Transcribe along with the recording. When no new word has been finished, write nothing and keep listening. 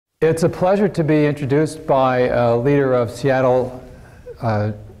It's a pleasure to be introduced by a leader of Seattle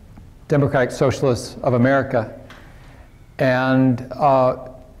Democratic Socialists of America, and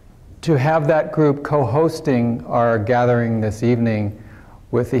to have that group co-hosting our gathering this evening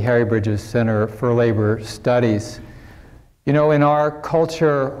with the Harry Bridges Center for Labor Studies. You know, in our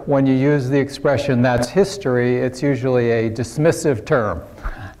culture, when you use the expression "that's history," it's usually a dismissive term.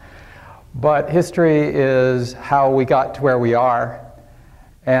 But history is how we got to where we are.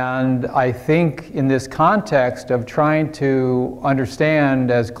 And I think in this context of trying to understand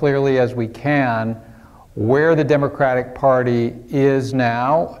as clearly as we can where the Democratic Party is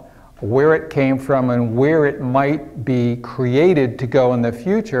now, where it came from, and where it might be created to go in the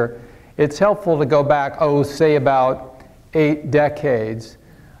future, it's helpful to go back, say about 8 decades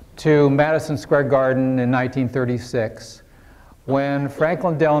to Madison Square Garden in 1936, when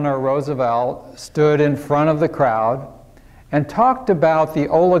Franklin Delano Roosevelt stood in front of the crowd and talked about the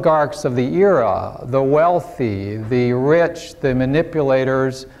oligarchs of the era, the wealthy, the rich, the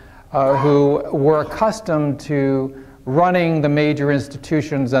manipulators who were accustomed to running the major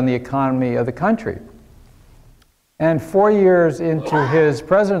institutions and the economy of the country. And 4 years into his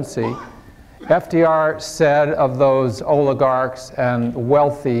presidency, FDR said of those oligarchs and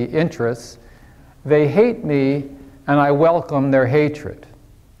wealthy interests, "They hate me and I welcome their hatred."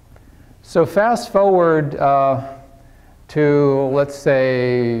 So fast forward to, let's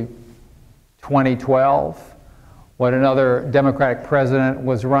say, 2012, when another Democratic president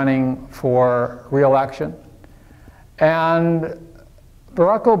was running for re-election. And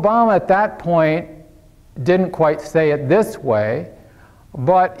Barack Obama at that point didn't quite say it this way,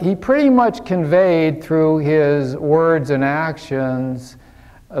 but he pretty much conveyed through his words and actions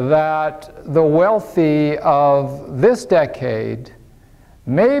that the wealthy of this decade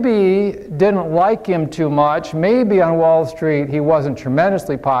maybe didn't like him too much. Maybe on Wall Street he wasn't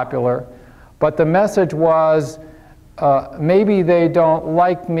tremendously popular, but the message was, maybe they don't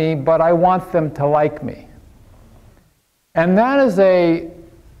like me, but I want them to like me. And that is a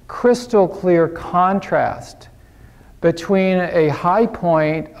crystal clear contrast between a high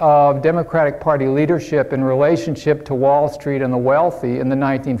point of Democratic Party leadership in relationship to Wall Street and the wealthy in the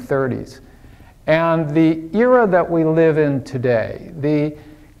 1930s. And the era that we live in today, the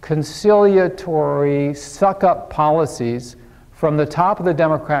conciliatory suck-up policies from the top of the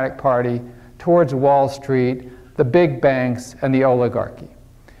Democratic Party towards Wall Street, the big banks, and the oligarchy.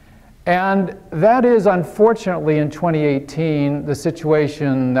 And that is, unfortunately, in 2018, the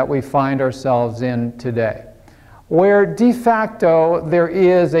situation that we find ourselves in today, where de facto there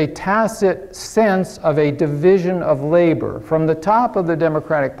is a tacit sense of a division of labor from the top of the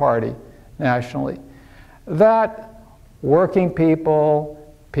Democratic Party nationally, that working people,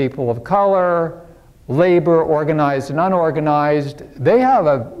 people of color, labor, organized and unorganized,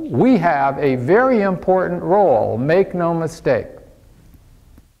 we have a very important role, make no mistake.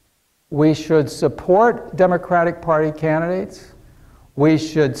 We should support Democratic Party candidates. We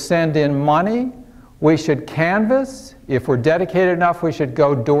should send in money. We should canvass. If we're dedicated enough, we should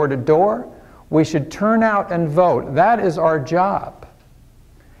go door to door. We should turn out and vote. That is our job.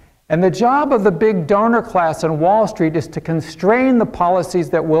 And the job of the big donor class on Wall Street is to constrain the policies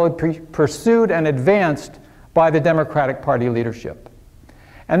that will be pursued and advanced by the Democratic Party leadership.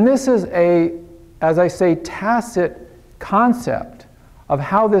 And this is a, as I say, tacit concept of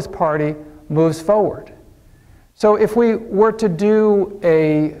how this party moves forward. So if we were to do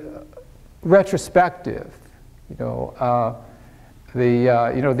a retrospective, the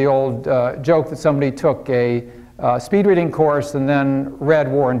old joke that somebody took a speed reading course and then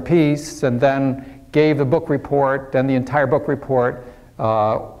read War and Peace and then gave the book report, and the entire book report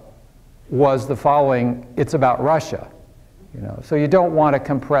was the following: it's about Russia. So you don't want to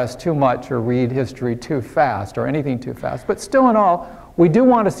compress too much or read history too fast or anything too fast. But still in all, we do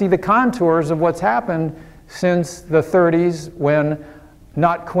want to see the contours of what's happened since the 30s, when,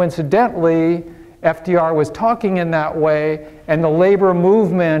 not coincidentally, FDR was talking in that way, and the labor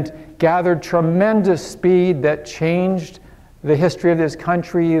movement gathered tremendous speed that changed the history of this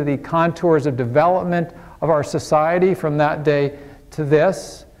country, the contours of development of our society from that day to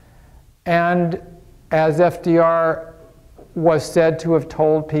this. And as FDR was said to have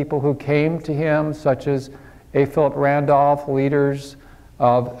told people who came to him, such as A. Philip Randolph, leaders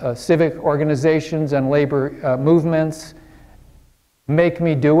of civic organizations and labor movements, "Make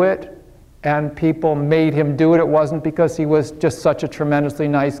me do it." And people made him do it. It wasn't because he was just such a tremendously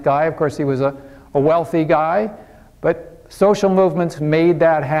nice guy. Of course, he was a wealthy guy, but social movements made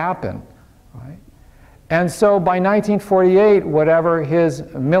that happen. Right? And so by 1948, whatever his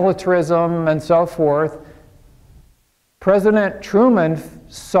militarism and so forth, President Truman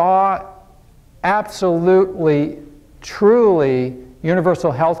saw absolutely, truly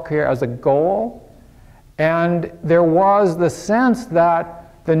universal health care as a goal, and there was the sense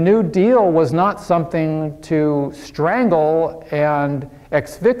that the New Deal was not something to strangle and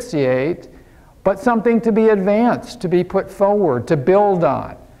asphyxiate, but something to be advanced, to be put forward, to build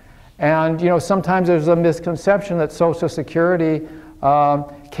on. And sometimes there's a misconception that Social Security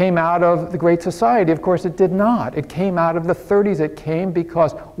came out of the Great Society. Of course, it did not. It came out of the 30s. It came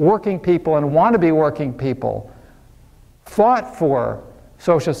because working people and wannabe working people fought for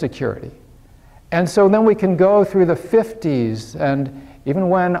Social Security. And so then we can go through the 50s, and even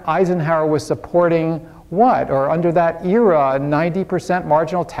when Eisenhower was supporting what? Or under that era, a 90%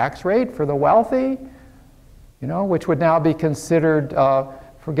 marginal tax rate for the wealthy, which would now be considered,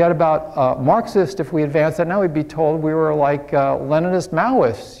 forget about Marxist. If we advance that now, we'd be told we were like Leninist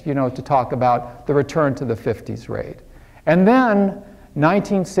Maoists, to talk about the return to the 50s rate. And then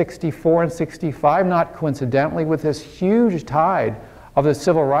 1964 and 65, not coincidentally, with this huge tide of the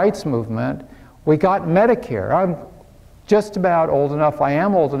civil rights movement, we got Medicare. I'm just about old enough, I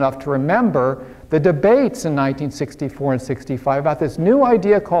am old enough to remember the debates in 1964 and 65 about this new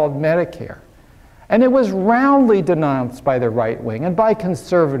idea called Medicare. And it was roundly denounced by the right wing and by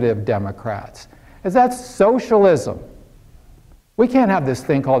conservative Democrats, as that's socialism. We can't have this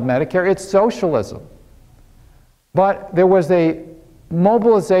thing called Medicare, it's socialism. But there was a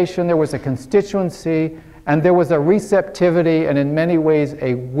mobilization, there was a constituency, and there was a receptivity, and in many ways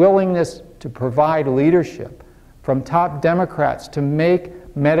a willingness to provide leadership from top Democrats to make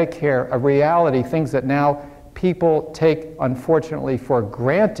Medicare a reality, things that now people take, unfortunately, for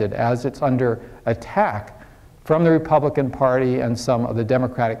granted as it's under attack from the Republican Party and some of the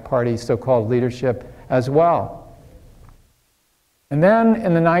Democratic Party's so-called leadership as well. And then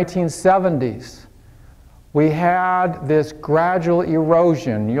in the 1970s, we had this gradual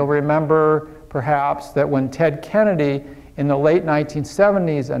erosion. You'll remember, perhaps, that when Ted Kennedy in the late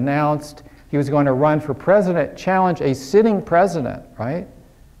 1970s announced he was going to run for president, challenge a sitting president, right?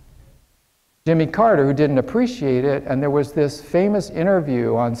 Jimmy Carter, who didn't appreciate it, and there was this famous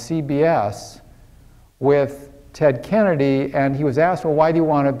interview on CBS with Ted Kennedy, and he was asked, well, why do you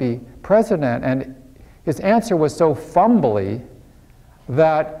want to be president? And his answer was so fumbly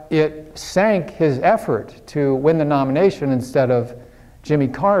that it sank his effort to win the nomination instead of Jimmy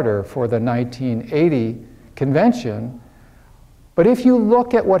Carter for the 1980 convention. But if you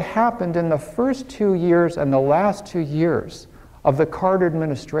look at what happened in the first 2 years and the last 2 years of the Carter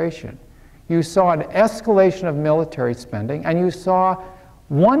administration, you saw an escalation of military spending, and you saw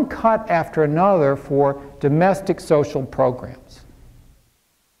one cut after another for domestic social programs.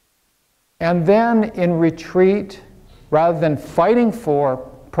 And then in retreat, rather than fighting for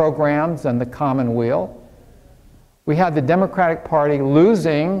programs and the commonweal, we had the Democratic Party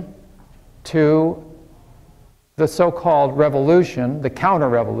losing to the so-called revolution, the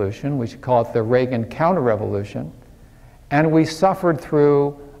counter-revolution, we should call it the Reagan counter-revolution, and we suffered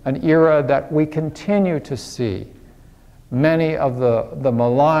through an era that we continue to see many of the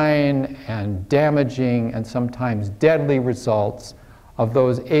malign and damaging and sometimes deadly results of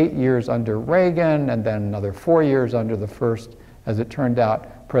those 8 years under Reagan and then another 4 years under the first, as it turned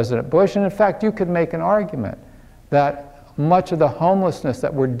out, President Bush. And in fact, you could make an argument that much of the homelessness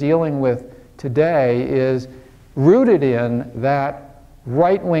that we're dealing with today is rooted in that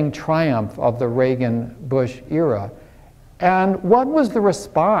right-wing triumph of the Reagan-Bush era. And what was the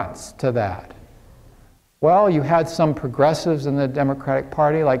response to that? Well, you had some progressives in the Democratic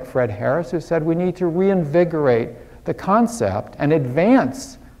Party, like Fred Harris, who said we need to reinvigorate the concept and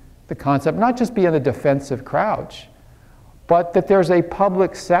advance the concept, not just be in the defensive crouch, but that there's a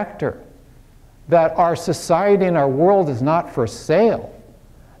public sector, that our society and our world is not for sale,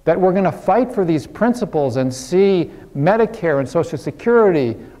 that we're going to fight for these principles and see Medicare and Social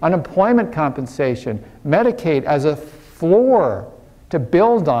Security, unemployment compensation, Medicaid as a floor to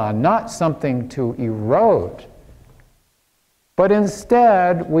build on, not something to erode. But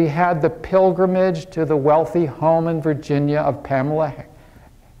instead, we had the pilgrimage to the wealthy home in Virginia of Pamela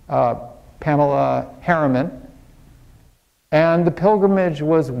Harriman. And the pilgrimage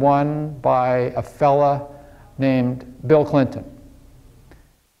was won by a fella named Bill Clinton.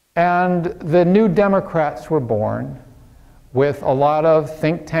 And the New Democrats were born with a lot of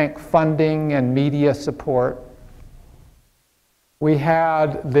think tank funding and media support. We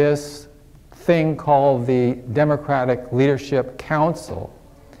had this thing called the Democratic Leadership Council.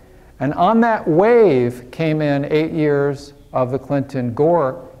 And on that wave came in 8 years of the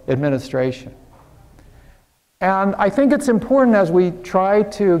Clinton-Gore administration. And I think it's important as we try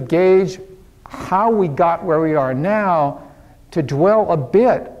to gauge how we got where we are now, to dwell a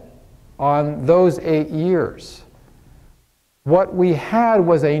bit on those 8 years. What we had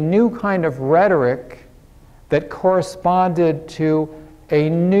was a new kind of rhetoric that corresponded to a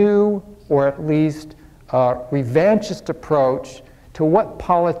new, or at least revanchist approach to what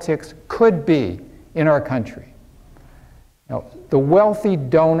politics could be in our country. Now, the wealthy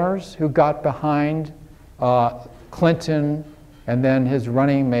donors who got behind Clinton and then his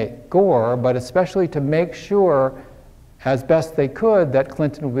running mate Gore, but especially to make sure, as best they could, that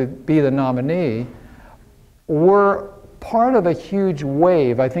Clinton would be the nominee, were part of a huge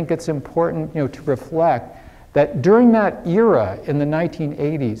wave. I think it's important, to reflect that during that era in the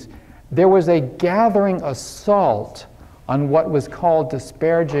 1980s, there was a gathering assault on what was called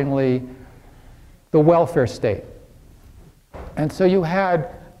disparagingly the welfare state. And so you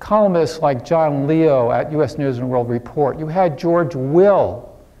had columnists like John Leo at U.S. News and World Report. You had George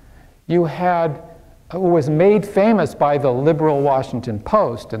Will. You had, who was made famous by the liberal Washington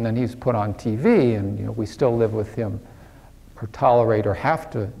Post, and then he's put on TV, and we still live with him, or tolerate, or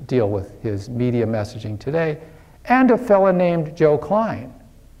have to deal with his media messaging today, and a fellow named Joe Klein,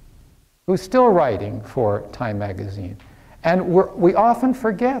 who's still writing for Time magazine. And we often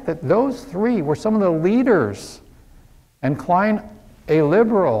forget that those three were some of the leaders, and Klein, a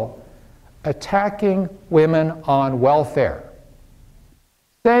liberal, attacking women on welfare,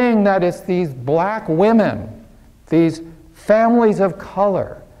 saying that it's these black women, these families of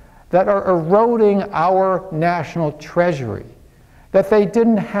color, that are eroding our national treasury, that they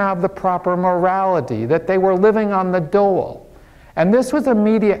didn't have the proper morality, that they were living on the dole. And this was a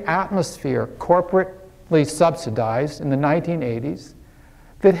media atmosphere, corporately subsidized in the 1980s,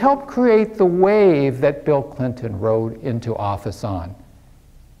 that helped create the wave that Bill Clinton rode into office on,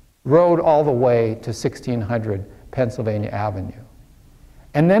 rode all the way to 1600 Pennsylvania Avenue.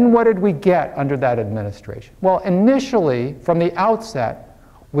 And then what did we get under that administration? Well, initially, from the outset,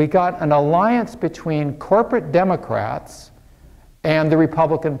 we got an alliance between corporate Democrats and the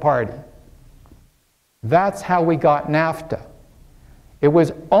Republican Party. That's how we got NAFTA. It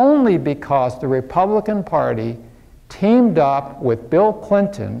was only because the Republican Party teamed up with Bill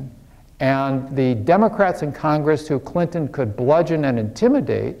Clinton and the Democrats in Congress who Clinton could bludgeon and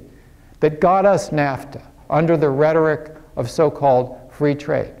intimidate that got us NAFTA under the rhetoric of so-called free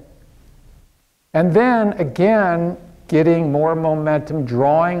trade. And then again, getting more momentum,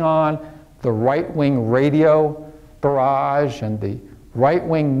 drawing on the right-wing radio barrage and the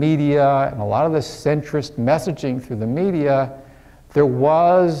right-wing media and a lot of the centrist messaging through the media, there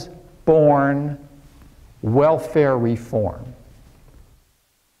was born welfare reform.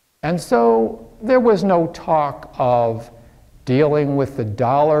 And so there was no talk of dealing with the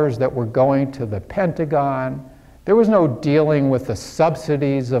dollars that were going to the Pentagon. There was no dealing with the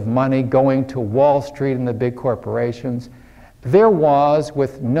subsidies of money going to Wall Street and the big corporations. There was,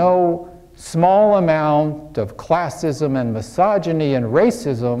 with no small amount of classism and misogyny and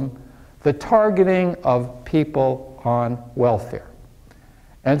racism, the targeting of people on welfare.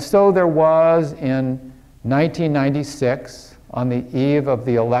 And so there was, in 1996, on the eve of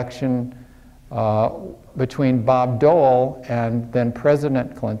the election between Bob Dole and then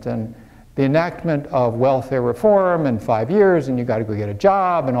President Clinton, the enactment of welfare reform in 5 years, and you got to go get a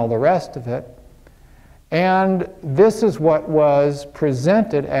job and all the rest of it. And this is what was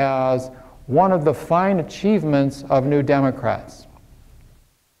presented as one of the fine achievements of New Democrats.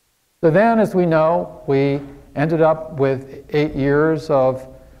 So then, as we know, we ended up with 8 years of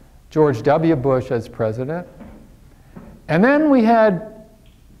George W. Bush as president. And then we had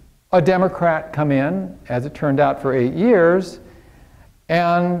a Democrat come in, as it turned out, for 8 years.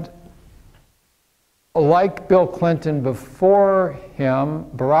 And like Bill Clinton before him,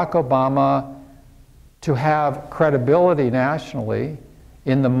 Barack Obama, to have credibility nationally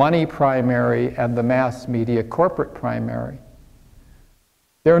in the money primary and the mass media corporate primary,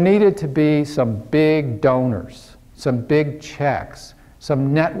 there needed to be some big donors, some big checks,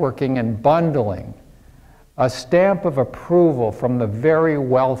 some networking and bundling, a stamp of approval from the very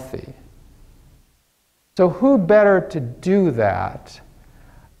wealthy. So who better to do that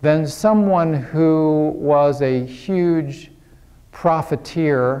than someone who was a huge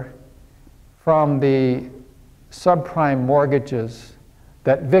profiteer from the subprime mortgages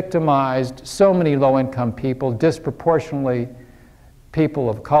that victimized so many low-income people, disproportionately people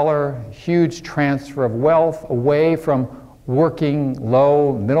of color, huge transfer of wealth away from working,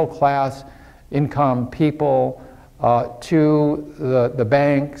 low, middle-class income people to the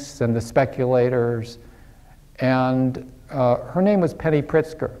banks and the speculators. And her name was Penny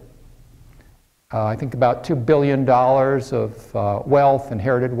Pritzker. I think about $2 billion of wealth,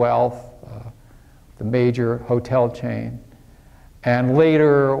 inherited wealth, the major hotel chain, and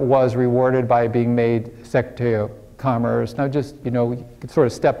later was rewarded by being made Secretary of Commerce. Now just, you know, you can sort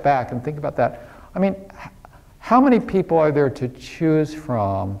of step back and think about that. I mean, how many people are there to choose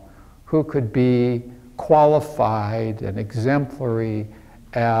from who could be qualified and exemplary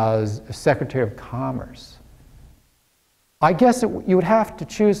as Secretary of Commerce? I guess you would have to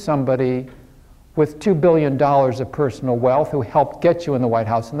choose somebody with $2 billion of personal wealth who helped get you in the White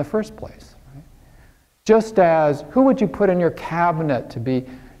House in the first place. Right? Just as, who would you put in your cabinet to be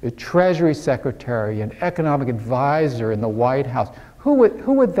a Treasury Secretary, an economic advisor in the White House? Who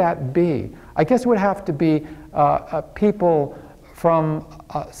would that be? I guess it would have to be people from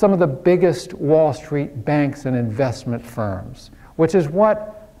some of the biggest Wall Street banks and investment firms, which is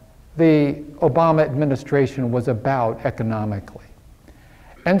what the Obama administration was about economically.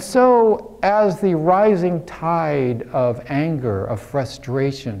 And so as the rising tide of anger, of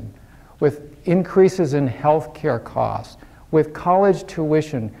frustration, with increases in healthcare costs, with college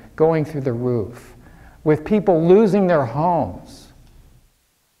tuition going through the roof, with people losing their homes,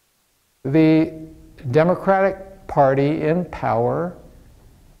 the Democratic Party in power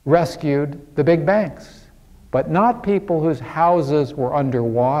rescued the big banks, but not people whose houses were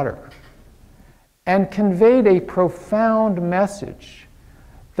underwater, and conveyed a profound message.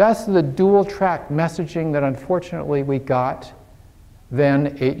 That's the dual-track messaging that unfortunately we got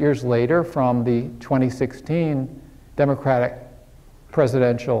then 8 years later from the 2016 Democratic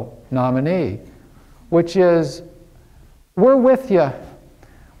presidential nominee, which is, we're with you.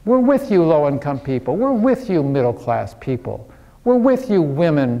 We're with you, low-income people. We're with you, middle-class people. We're with you,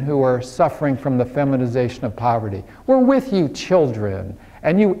 women who are suffering from the feminization of poverty. We're with you, children,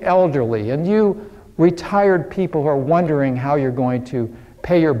 and you elderly, and you retired people who are wondering how you're going to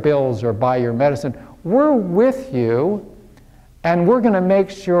pay your bills or buy your medicine. We're with you, and we're going to make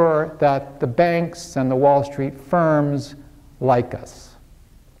sure that the banks and the Wall Street firms like us.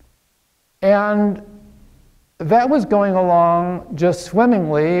 And that was going along just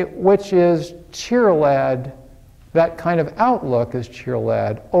swimmingly, which is cheer-led, that kind of outlook is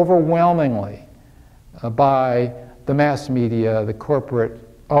cheer-led overwhelmingly by the mass media, the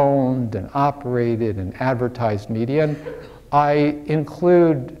corporate-owned and operated and advertised media. And I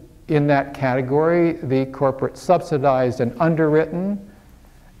include in that category the corporate subsidized and underwritten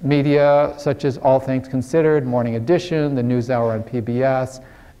media such as All Things Considered, Morning Edition, the NewsHour on PBS.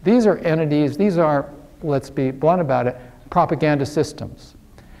 These are entities, these are, let's be blunt about it, propaganda systems.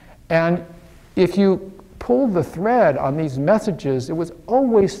 And if you pull the thread on these messages, it was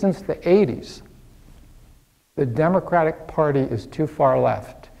always since the 80s. The Democratic Party is too far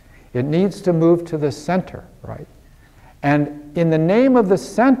left. It needs to move to the center, right? And in the name of the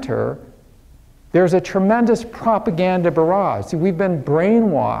center, there's a tremendous propaganda barrage. See, we've been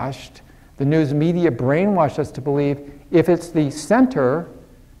brainwashed, the news media brainwashed us to believe if it's the center,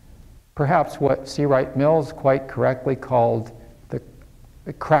 perhaps what C. Wright Mills quite correctly called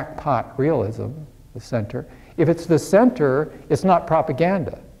the crackpot realism, the center. If it's the center, it's not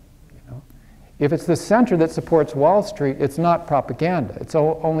propaganda. You know? If it's the center that supports Wall Street, it's not propaganda. It's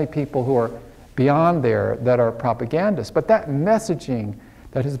only people who are beyond there that are propagandists. But that messaging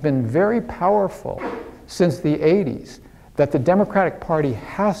that has been very powerful since the 80s, that the Democratic Party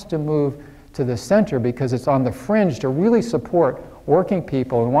has to move to the center because it's on the fringe to really support working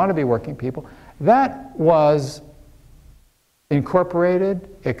people and want to be working people, that was incorporated,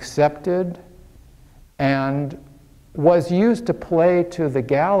 accepted, and was used to play to the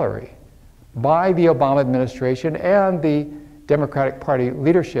gallery by the Obama administration and the Democratic Party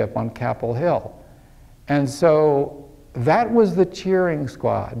leadership on Capitol Hill. And so that was the cheering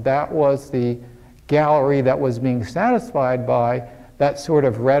squad. That was the gallery that was being satisfied by that sort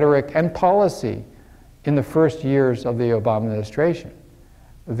of rhetoric and policy in the first years of the Obama administration.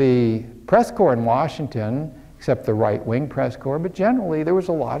 The press corps in Washington, except the right-wing press corps, but generally there was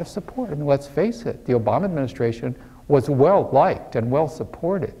a lot of support. I mean, let's face it, the Obama administration was well-liked and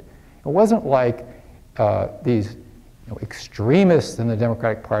well-supported. It wasn't like these extremists in the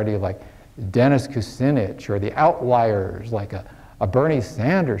Democratic Party like Dennis Kucinich or the outliers like a Bernie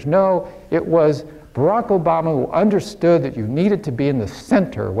Sanders. No, it was Barack Obama who understood that you needed to be in the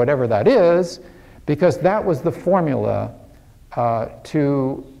center, whatever that is, because that was the formula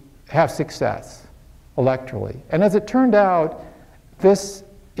to have success electorally. And as it turned out, this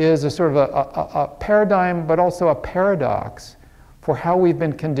is a sort of a paradigm, but also a paradox for how we've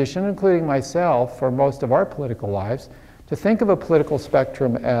been conditioned, including myself, for most of our political lives, to think of a political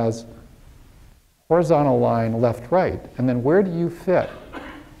spectrum as horizontal line left-right. And then where do you fit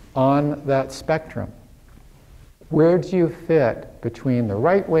on that spectrum? Where do you fit between the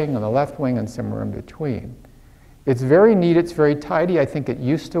right wing and the left wing and somewhere in between? It's very neat, it's very tidy. I think it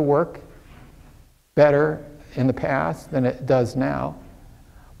used to work better in the past than it does now.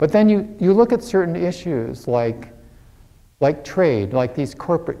 But then you look at certain issues like trade, like these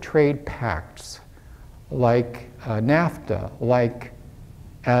corporate trade pacts, like NAFTA, like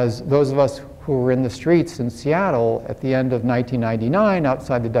as those of us who were in the streets in Seattle at the end of 1999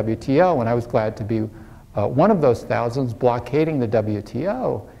 outside the WTO, and I was glad to be one of those thousands blockading the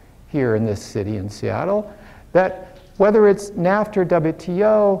WTO here in this city in Seattle, that whether it's NAFTA or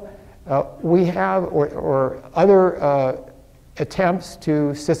WTO, we have, or other attempts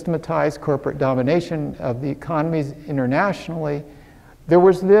to systematize corporate domination of the economies internationally, there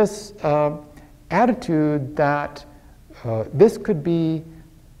was this attitude that this could be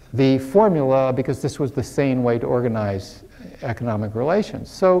the formula because this was the sane way to organize economic relations.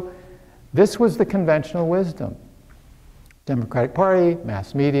 So this was the conventional wisdom. Democratic Party,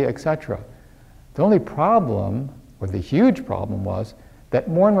 mass media, etc. The only problem, or the huge problem, was that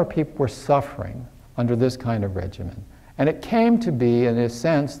more and more people were suffering under this kind of regimen. And it came to be, in a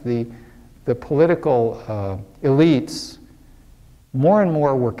sense, the political elites more and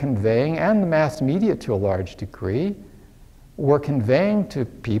more were conveying, and the mass media to a large degree, were conveying to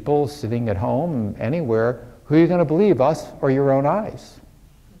people sitting at home, anywhere, who are you going to believe, us or your own eyes?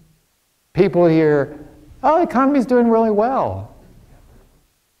 People hear, oh, the economy's doing really well.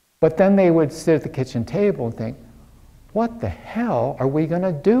 But then they would sit at the kitchen table and think, what the hell are we going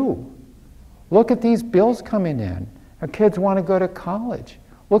to do? Look at these bills coming in. Our kids want to go to college.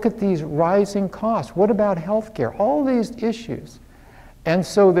 Look at these rising costs. What about health care? All these issues. And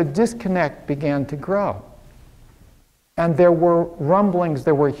so the disconnect began to grow. And there were rumblings,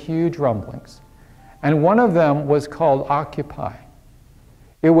 there were huge rumblings. And one of them was called Occupy.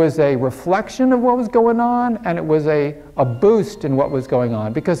 It was a reflection of what was going on, and it was a boost in what was going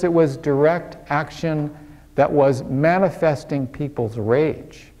on, because it was direct action that was manifesting people's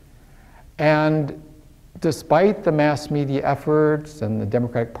rage. And despite the mass media efforts and the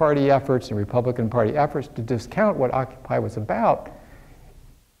Democratic Party efforts and Republican Party efforts to discount what Occupy was about,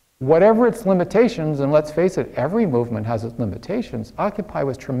 whatever its limitations, and let's face it, every movement has its limitations, Occupy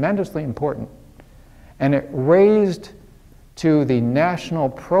was tremendously important. And it raised to the national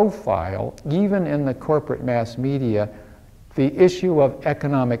profile, even in the corporate mass media, the issue of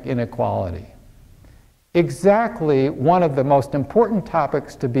economic inequality. Exactly one of the most important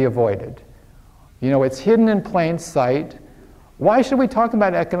topics to be avoided. You know, it's hidden in plain sight. Why should we talk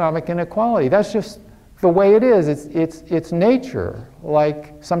about economic inequality? That's just the way it is. It's nature.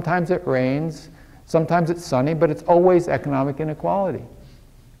 Like, sometimes it rains, sometimes it's sunny, but it's always economic inequality.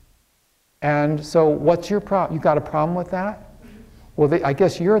 And so what's your problem? You got a problem with that? Well, I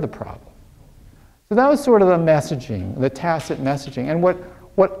guess you're the problem. So that was sort of the messaging, the tacit messaging. And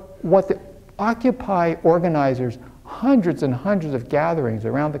what the Occupy organizers, hundreds and hundreds of gatherings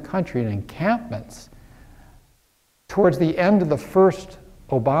around the country and encampments, towards the end of the first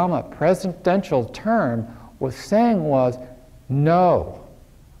Obama presidential term, was saying was, no,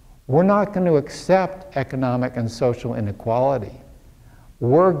 we're not going to accept economic and social inequality.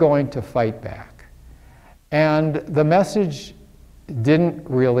 We're going to fight back. And the message didn't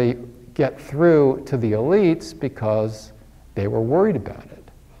really get through to the elites because they were worried about it.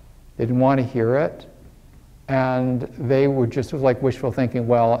 They didn't want to hear it. And they were just, it was like wishful thinking,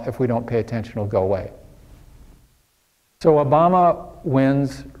 well, if we don't pay attention, it'll go away. So Obama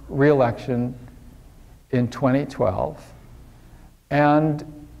wins re-election in 2012.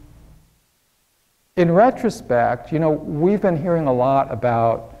 And in retrospect, you know, we've been hearing a lot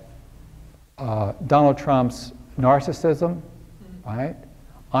about Donald Trump's narcissism, right?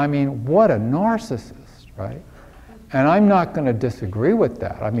 I mean, what a narcissist, right? And I'm not going to disagree with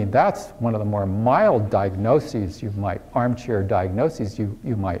that. I mean, that's one of the more mild diagnoses armchair diagnoses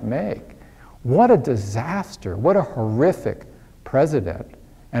you might make. What a disaster, what a horrific president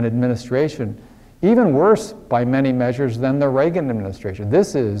and administration, even worse by many measures than the Reagan administration.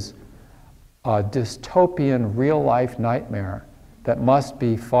 This is a dystopian real-life nightmare that must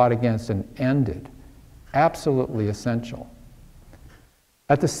be fought against and ended. Absolutely essential.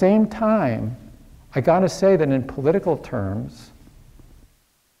 At the same time, I got to say that in political terms,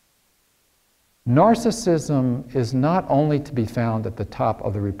 narcissism is not only to be found at the top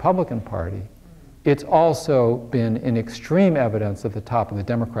of the Republican Party, it's also been in extreme evidence at the top of the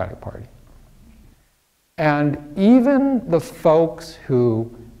Democratic Party. And even the folks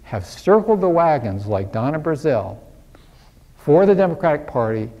who have circled the wagons, like Donna Brazile, for the Democratic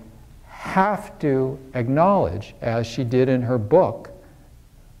Party, have to acknowledge, as she did in her book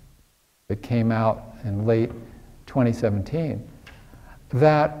that came out in late 2017,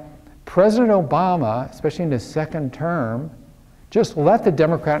 that President Obama, especially in his second term, just let the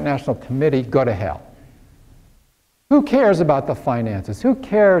Democratic National Committee go to hell. Who cares about the finances? Who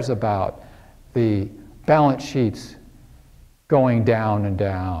cares about the balance sheets going down and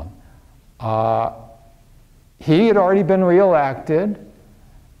down? He had already been reelected,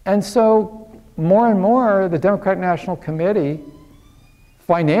 and so more and more the Democratic National Committee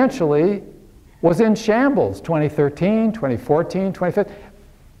financially was in shambles. 2013, 2014, 2015.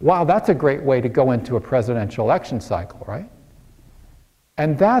 Wow, that's a great way to go into a presidential election cycle, right?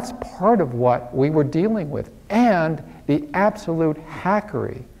 And that's part of what we were dealing with, and the absolute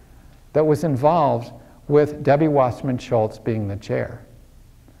hackery that was involved with Debbie Wasserman Schultz being the chair.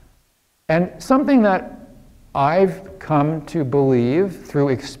 And something that I've come to believe through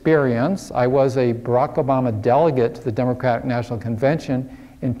experience, I was a Barack Obama delegate to the Democratic National Convention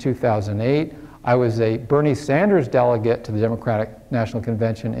in 2008. I was a Bernie Sanders delegate to the Democratic National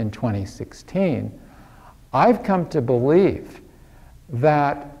Convention in 2016. I've come to believe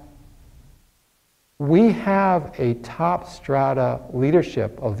that we have a top strata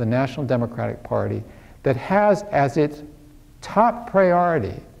leadership of the National Democratic Party that has as its top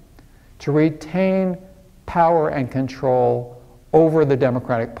priority to retain power and control over the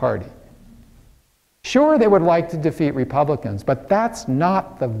Democratic Party. Sure, they would like to defeat Republicans, but that's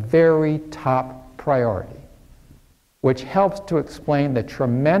not the very top priority, which helps to explain the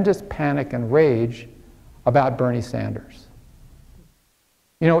tremendous panic and rage about Bernie Sanders.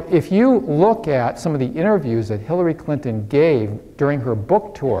 You know, if you look at some of the interviews that Hillary Clinton gave during her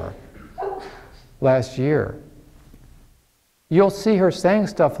book tour last year, you'll see her saying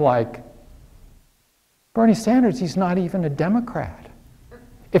stuff like, Bernie Sanders, he's not even a Democrat.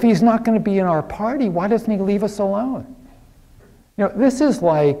 If he's not going to be in our party, why doesn't he leave us alone? You know, this is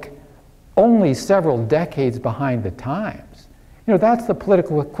like only several decades behind the times. You know, that's the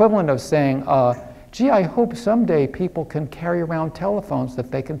political equivalent of saying, gee, I hope someday people can carry around telephones that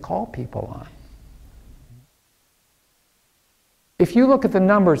they can call people on. If you look at the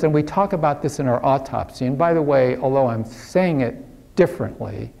numbers, and we talk about this in our autopsy, and by the way, although I'm saying it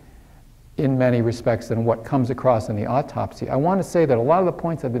differently in many respects than what comes across in the autopsy, I want to say that a lot of the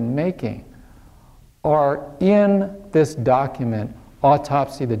points I've been making are in this document,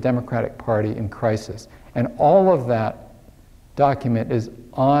 Autopsy, the Democratic Party in Crisis. And all of that document is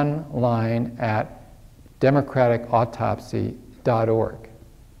online at democraticautopsy.org.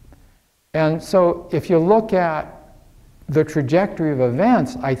 And so if you look at the trajectory of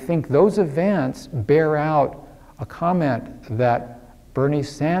events, I think those events bear out a comment that Bernie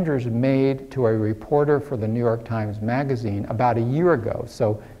Sanders made to a reporter for the New York Times Magazine about a year ago,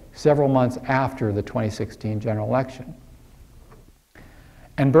 so several months after the 2016 general election.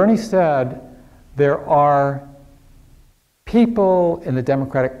 And Bernie said, there are people in the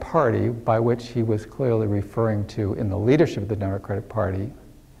Democratic Party, by which he was clearly referring to in the leadership of the Democratic Party,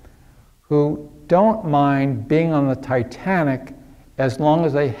 who don't mind being on the Titanic as long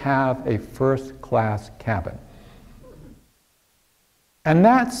as they have a first-class cabin. And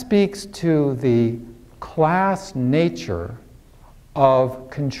that speaks to the class nature of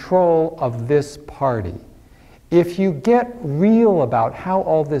control of this party. If you get real about how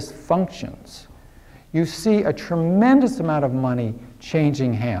all this functions, you see a tremendous amount of money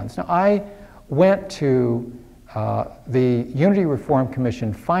changing hands. Now, I went to the Unity Reform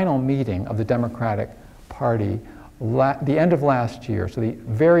Commission final meeting of the Democratic Party the end of last year, so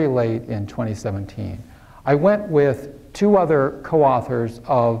very late in 2017. I went with two other co-authors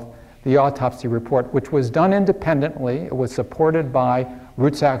of the autopsy report, which was done independently. It was supported by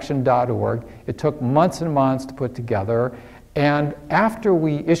rootsaction.org. It took months and months to put together. And after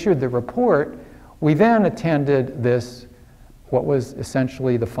we issued the report, we then attended this, what was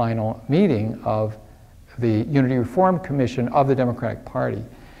essentially the final meeting of the Unity Reform Commission of the Democratic Party.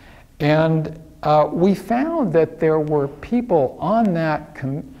 And we found that there were people on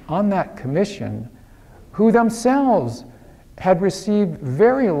that commission who themselves had received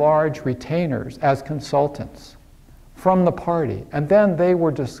very large retainers as consultants from the party. And then they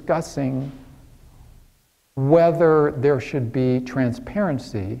were discussing whether there should be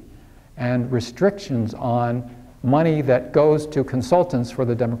transparency and restrictions on money that goes to consultants for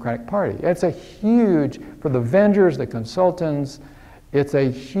the Democratic Party. It's a huge, for the vendors, the consultants, it's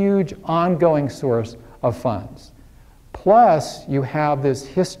a huge ongoing source of funds. Plus, you have this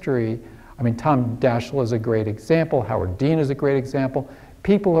history. I mean, Tom Daschle is a great example. Howard Dean is a great example.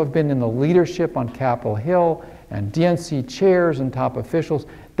 People who have been in the leadership on Capitol Hill and DNC chairs and top officials.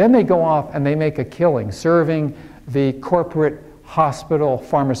 Then they go off and they make a killing serving the corporate hospital,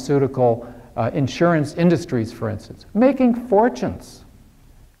 pharmaceutical insurance industries, for instance, making fortunes.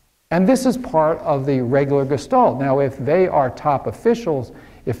 And this is part of the regular gestalt. Now, if they are top officials,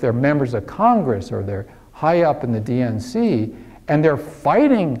 if they're members of Congress or they're high up in the DNC, and they're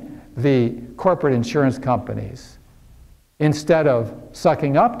fighting the corporate insurance companies instead of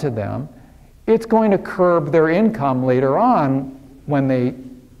sucking up to them, it's going to curb their income later on when they,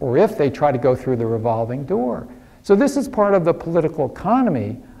 or if they try to go through the revolving door. So this is part of the political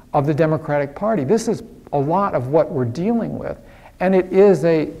economy of the Democratic Party. This is a lot of what we're dealing with. And it is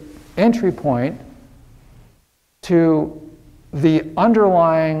an entry point to the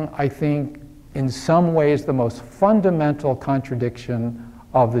underlying, I think, in some ways, the most fundamental contradiction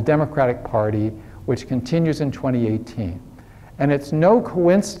of the Democratic Party, which continues in 2018. And it's no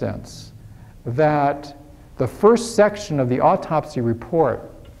coincidence that the first section of the autopsy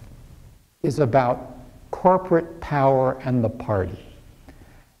report is about corporate power and the party.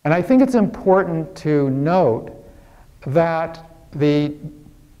 And I think it's important to note that the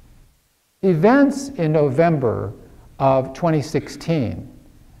events in November of 2016,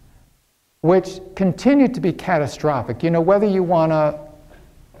 which continued to be catastrophic, you know, whether you want to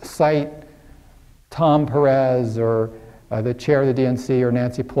cite Tom Perez or the chair of the DNC or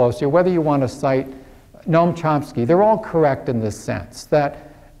Nancy Pelosi, or whether you want to cite Noam Chomsky, they're all correct in this sense,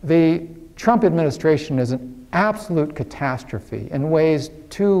 that the Trump administration is an absolute catastrophe in ways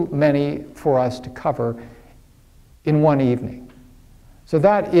too many for us to cover in one evening. So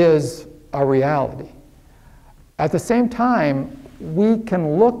that is a reality. At the same time, we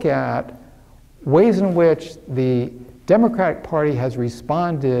can look at ways in which the Democratic Party has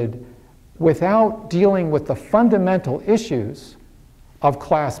responded without dealing with the fundamental issues of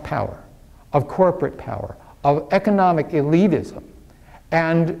class power, of corporate power, of economic elitism.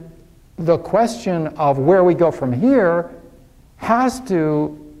 And the question of where we go from here has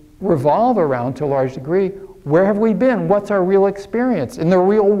to revolve around, to a large degree, where have we been? What's our real experience in the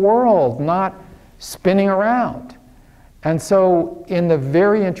real world, not spinning around? And so in the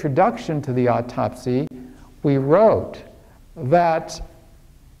very introduction to the autopsy, we wrote that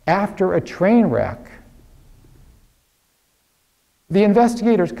after a train wreck, the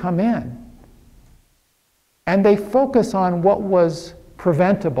investigators come in and they focus on what was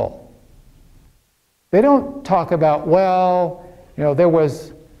preventable. They don't talk about, well, you know, there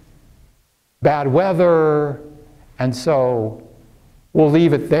was bad weather, and so we'll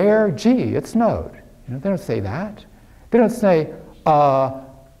leave it there. Gee, it snowed. You know, they don't say that. They don't say, the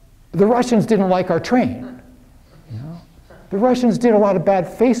Russians didn't like our train. You know? The Russians did a lot of bad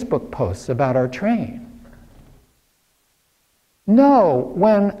Facebook posts about our train. No,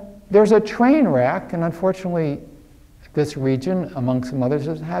 when there's a train wreck, and unfortunately this region, among some others,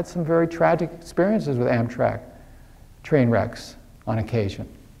 has had some very tragic experiences with Amtrak train wrecks on occasion.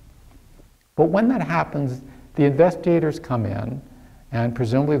 But when that happens, the investigators come in, and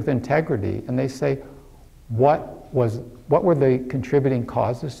presumably with integrity, and they say, what were the contributing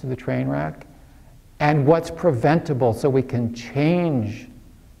causes to the train wreck? And what's preventable so we can change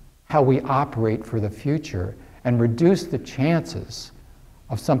how we operate for the future and reduce the chances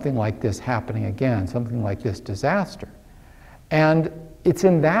of something like this happening again, something like this disaster. And it's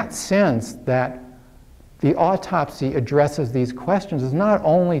in that sense that the autopsy addresses these questions.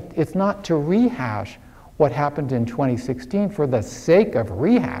 It's not to rehash what happened in 2016 for the sake of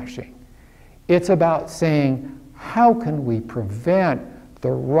rehashing. It's about saying, how can we prevent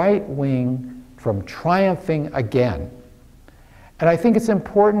the right wing from triumphing again? And I think it's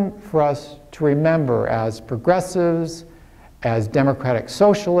important for us to remember, as progressives, as democratic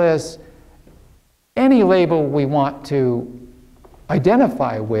socialists, any label we want to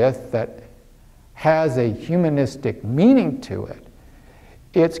identify with that has a humanistic meaning to it,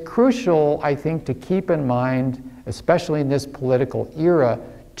 it's crucial, I think, to keep in mind, especially in this political era,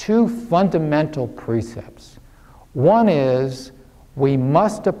 two fundamental precepts. One is we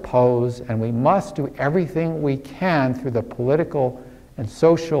must oppose and we must do everything we can through the political and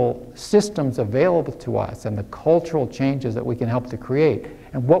social systems available to us and the cultural changes that we can help to create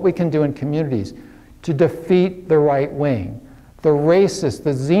and what we can do in communities to defeat the right wing, the racists,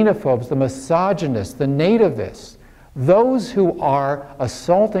 the xenophobes, the misogynists, the nativists, those who are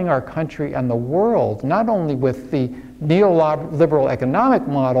assaulting our country and the world, not only with the neoliberal economic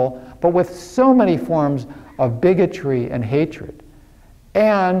model, but with so many forms of bigotry and hatred,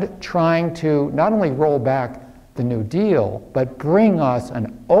 and trying to not only roll back the New Deal, but bring us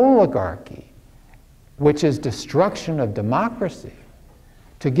an oligarchy, which is destruction of democracy,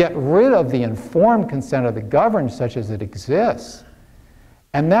 to get rid of the informed consent of the governed such as it exists.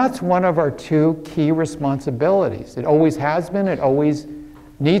 And that's one of our two key responsibilities. It always has been, it always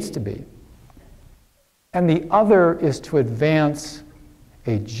needs to be. and the other is to advance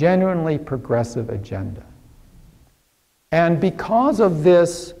a genuinely progressive agenda. And because of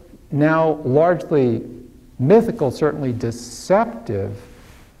this now largely mythical, certainly deceptive,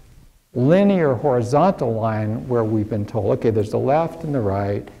 linear horizontal line where we've been told, okay, there's the left and the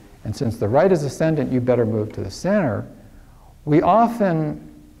right, and since the right is ascendant, you better move to the center, we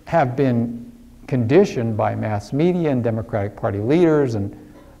often have been conditioned by mass media and Democratic Party leaders and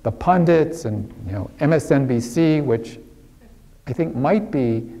the pundits and MSNBC, which I think might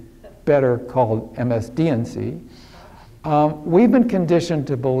be better called MSDNC. We've been conditioned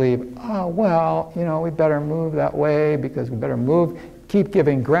to believe, oh, well, we better move that way because we better keep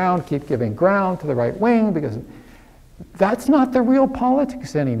giving ground to the right wing, because that's not the real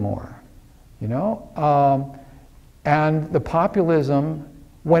politics anymore, and the populism,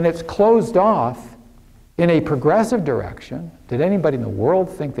 when it's closed off in a progressive direction, did anybody in the world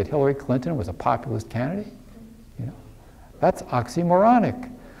think that Hillary Clinton was a populist candidate? That's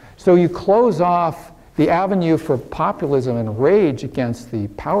oxymoronic. So you close off the avenue for populism and rage against the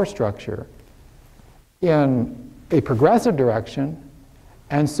power structure in a progressive direction,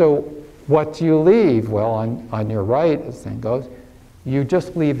 and so what do you leave? Well, on your right, as the saying goes, you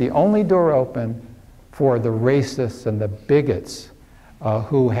just leave the only door open for the racists and the bigots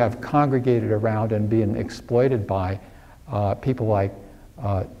who have congregated around and been exploited by people like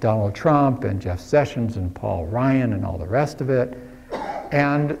Donald Trump and Jeff Sessions and Paul Ryan and all the rest of it.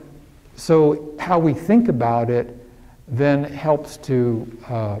 And so how we think about it then helps to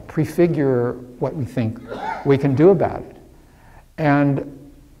prefigure what we think we can do about it. And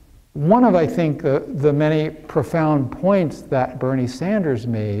one of, I think, the many profound points that Bernie Sanders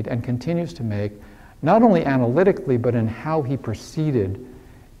made and continues to make, not only analytically, but in how he proceeded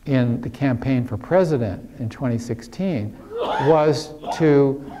in the campaign for president in 2016, was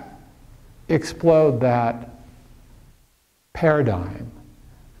to explode that paradigm,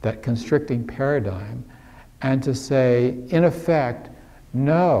 that constricting paradigm, and to say, in effect,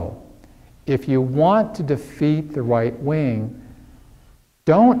 no, if you want to defeat the right wing,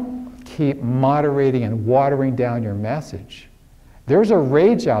 don't keep moderating and watering down your message. There's a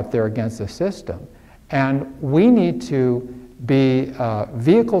rage out there against the system, and we need to be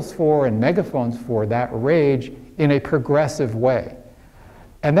vehicles for and megaphones for that rage in a progressive way.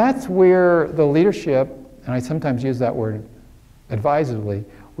 And that's where the leadership, and I sometimes use that word advisedly,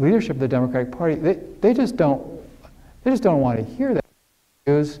 leadership of the Democratic Party, they just don't want to hear that.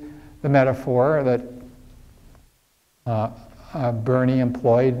 Use the metaphor that Bernie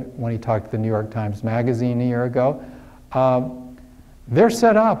employed when he talked to the New York Times Magazine a year ago. They're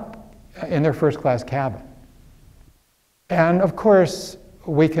set up in their first-class cabin. And of course,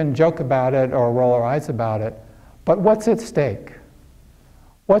 we can joke about it or roll our eyes about it, but what's at stake?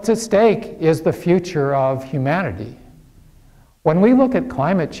 What's at stake is the future of humanity. When we look at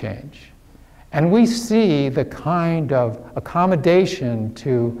climate change, and we see the kind of accommodation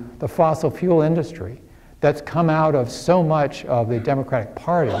to the fossil fuel industry that's come out of so much of the Democratic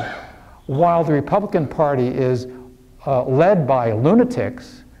Party, while the Republican Party is led by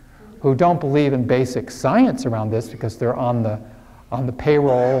lunatics who don't believe in basic science around this because they're on the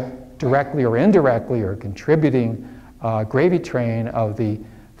payroll directly or indirectly or contributing gravy train of the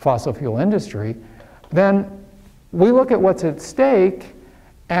fossil fuel industry, then we look at what's at stake,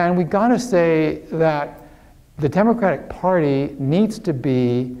 and we gotta say that the Democratic Party needs to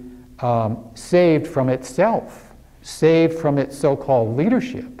be saved from itself, saved from its so-called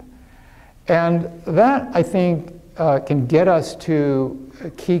leadership. And that, I think, can get us to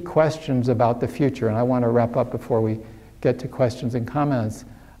key questions about the future. And I want to wrap up before we get to questions and comments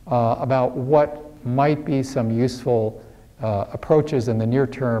about what might be some useful approaches in the near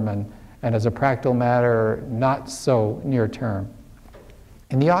term and as a practical matter, not so near term.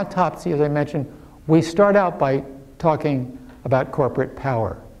 In the autopsy, as I mentioned, we start out by talking about corporate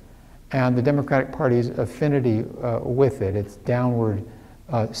power and the Democratic Party's affinity with it, its downward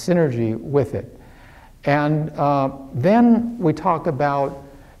synergy with it. And then we talk about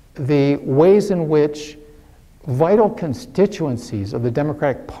the ways in which vital constituencies of the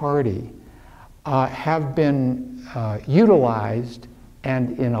Democratic Party have been utilized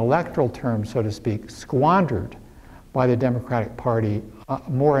and, in electoral terms, so to speak, squandered by the Democratic Party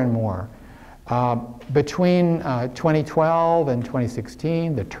more and more. Between 2012 and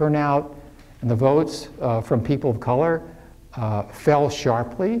 2016, the turnout and the votes from people of color fell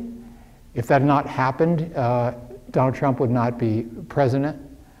sharply. If that had not happened, Donald Trump would not be president.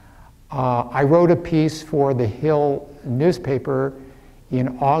 I wrote a piece for the Hill newspaper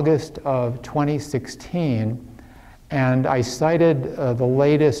in August of 2016, and I cited the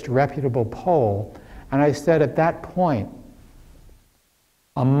latest reputable poll, And I said at that point,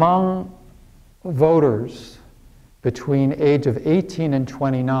 among voters between age of 18 and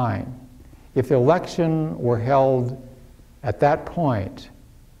 29, if the election were held at that point,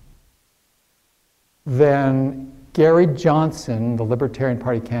 then Gary Johnson, the Libertarian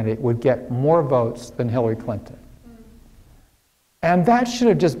Party candidate, would get more votes than Hillary Clinton. And that should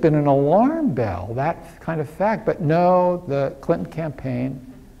have just been an alarm bell, that kind of fact. But no, the Clinton campaign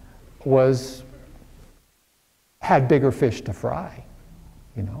had bigger fish to fry,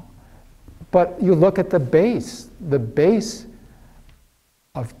 you know. But you look at the base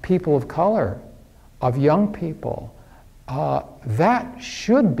of people of color, of young people, that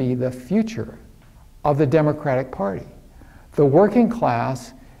should be the future of the Democratic Party. The working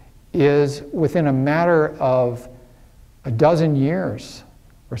class is, within a matter of a dozen years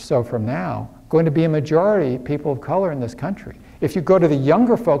or so from now, going to be a majority people of color in this country. If you go to the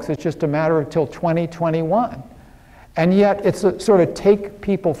younger folks, it's just a matter until 2021. And yet it's a sort of take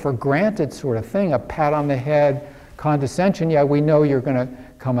people for granted sort of thing, a pat on the head, condescension. Yeah, we know you're going to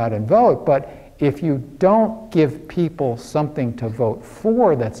come out and vote, but if you don't give people something to vote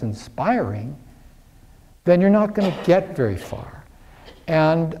for that's inspiring, then you're not going to get very far.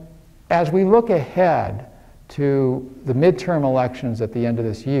 And as we look ahead to the midterm elections at the end of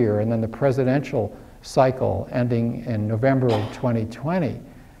this year, and then the presidential cycle ending in November of 2020,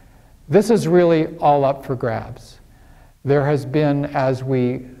 this is really all up for grabs. There has been, as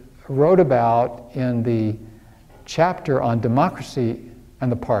we wrote about in the chapter on democracy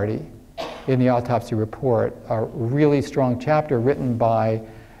and the party in the Autopsy report, a really strong chapter written by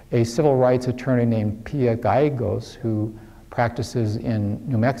a civil rights attorney named Pia Gallegos, who practices in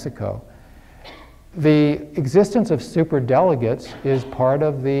New Mexico. The existence of superdelegates is part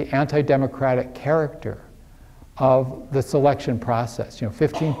of the anti-democratic character of the selection process. You know,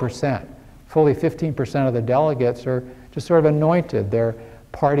 15%, fully 15% of the delegates are just sort of anointed. They're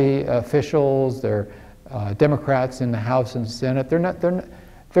party officials, they're Democrats in the House and Senate. They're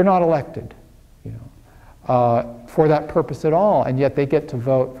not elected, you know, for that purpose at all, and yet they get to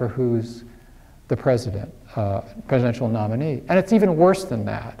vote for who's the president, presidential nominee. And it's even worse than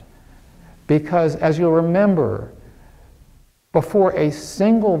that, because as you'll remember, before a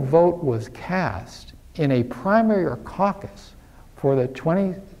single vote was cast in a primary or caucus for the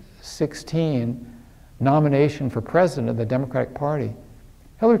 2016 nomination for president of the Democratic Party,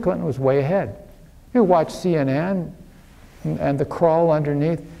 Hillary Clinton was way ahead. You watch CNN and the crawl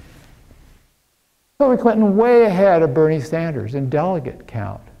underneath. Hillary Clinton way ahead of Bernie Sanders in delegate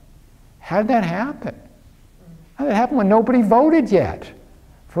count. How did that happen? How did it happen when nobody voted yet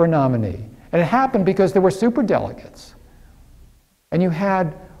for a nominee? And it happened because there were superdelegates. And you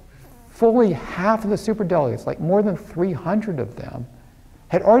had fully half of the superdelegates, like more than 300 of them,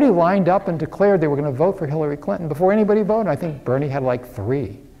 had already lined up and declared they were going to vote for Hillary Clinton before anybody voted. I think Bernie had like 3,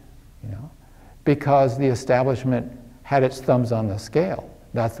 you know, because the establishment had its thumbs on the scale.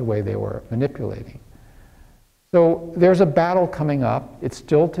 That's the way they were manipulating. So there's a battle coming up. It's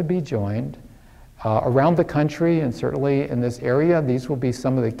still to be joined. Around the country, and certainly in this area, these will be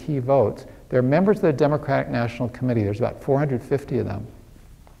some of the key votes. They're members of the Democratic National Committee. There's about 450 of them.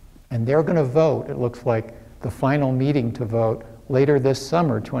 And they're going to vote, it looks like, the final meeting to vote later this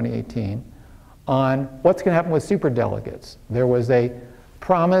summer, 2018, on what's going to happen with superdelegates. There was a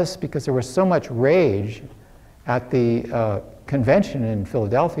promise, because there was so much rage at the convention in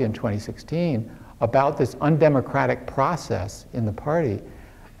Philadelphia in 2016 about this undemocratic process in the party,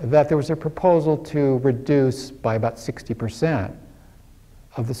 that there was a proposal to reduce by about 60%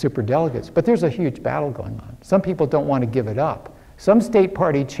 of the superdelegates. But there's a huge battle going on. Some people don't want to give it up. Some state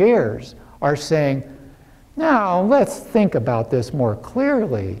party chairs are saying, now let's think about this more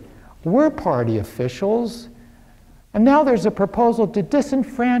clearly. We're party officials, and now there's a proposal to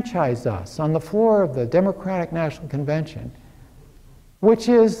disenfranchise us on the floor of the Democratic National Convention, which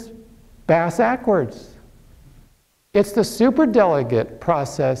is bass-ackwards. It's the superdelegate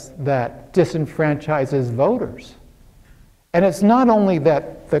process that disenfranchises voters. And it's not only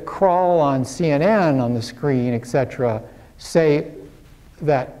that the crawl on CNN, on the screen, etc., say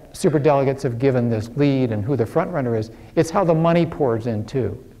that superdelegates have given this lead and who the front runner is. It's how the money pours in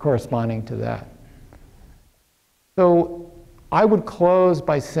too, corresponding to that. So I would close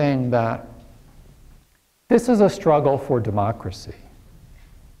by saying that this is a struggle for democracy.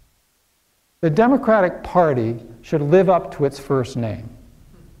 The Democratic Party should live up to its first name.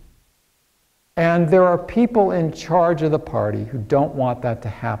 And there are people in charge of the party who don't want that to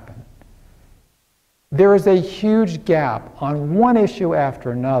happen. There is a huge gap on one issue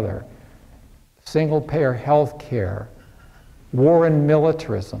after another: single-payer health care, war and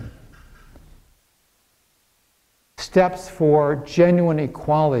militarism, steps for genuine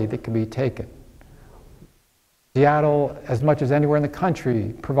equality that can be taken. Seattle, as much as anywhere in the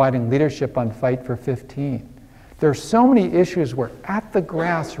country, providing leadership on Fight for 15. There are so many issues where at the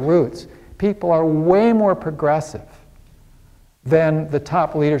grassroots, people are way more progressive than the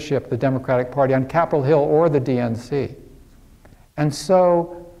top leadership, the Democratic Party on Capitol Hill or the DNC. And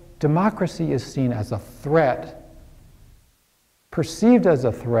so democracy is seen as a threat, perceived as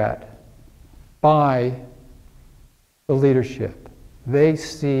a threat by the leadership. They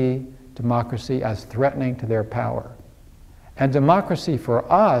see democracy as threatening to their power. And democracy for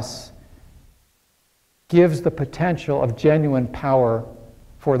us gives the potential of genuine power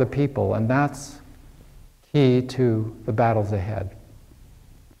for the people, and that's key to the battles ahead.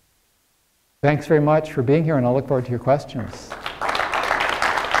 Thanks very much for being here, and I'll look forward to your questions.